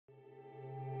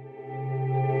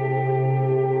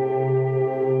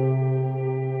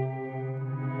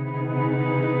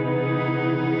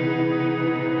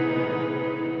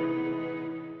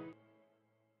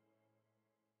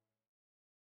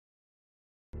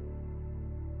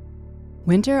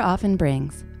Winter often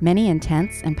brings many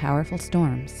intense and powerful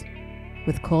storms,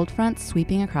 with cold fronts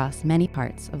sweeping across many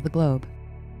parts of the globe.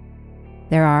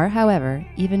 There are, however,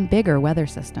 even bigger weather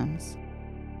systems.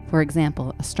 For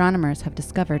example, astronomers have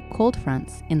discovered cold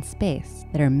fronts in space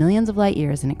that are millions of light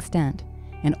years in extent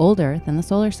and older than the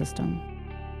solar system.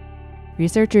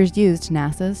 Researchers used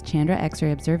NASA's Chandra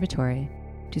X-ray Observatory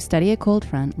to study a cold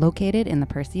front located in the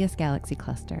Perseus galaxy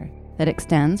cluster that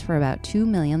extends for about 2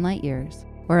 million light years,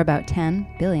 or about 10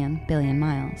 billion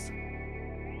miles.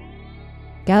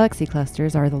 Galaxy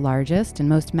clusters are the largest and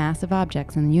most massive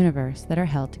objects in the universe that are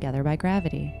held together by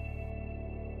gravity.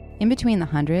 In between the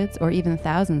hundreds or even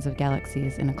thousands of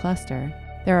galaxies in a cluster,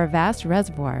 there are vast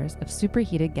reservoirs of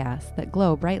superheated gas that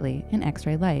glow brightly in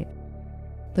X-ray light.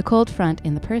 The cold front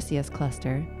in the Perseus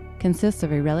cluster consists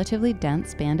of a relatively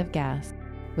dense band of gas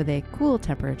with a cool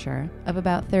temperature of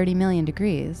about 30 million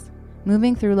degrees,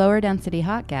 moving through lower density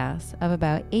hot gas of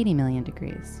about 80 million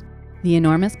degrees. The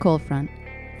enormous cold front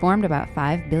formed about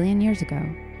 5 billion years ago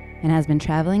and has been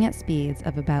traveling at speeds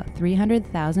of about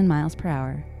 300,000 miles per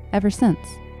hour ever since.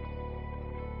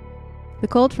 The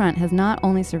cold front has not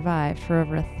only survived for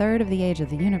over a third of the age of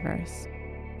the universe,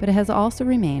 but it has also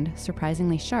remained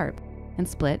surprisingly sharp and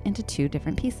split into two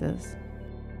different pieces.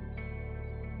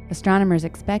 Astronomers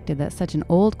expected that such an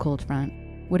old cold front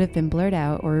would have been blurred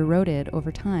out or eroded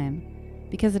over time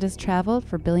because it has traveled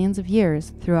for billions of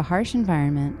years through a harsh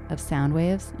environment of sound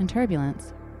waves and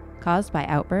turbulence caused by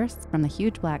outbursts from the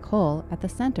huge black hole at the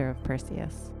center of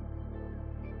Perseus.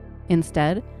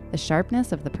 Instead, the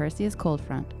sharpness of the Perseus cold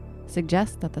front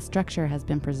suggests that the structure has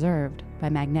been preserved by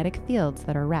magnetic fields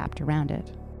that are wrapped around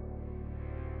it.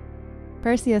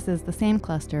 Perseus is the same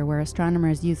cluster where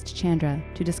astronomers used Chandra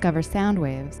to discover sound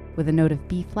waves with a note of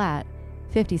B-flat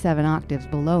 57 octaves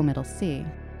below middle C,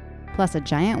 plus a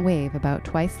giant wave about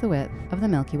twice the width of the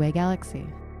Milky Way galaxy.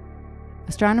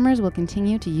 Astronomers will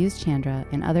continue to use Chandra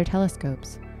and other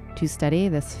telescopes to study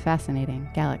this fascinating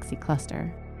galaxy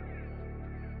cluster.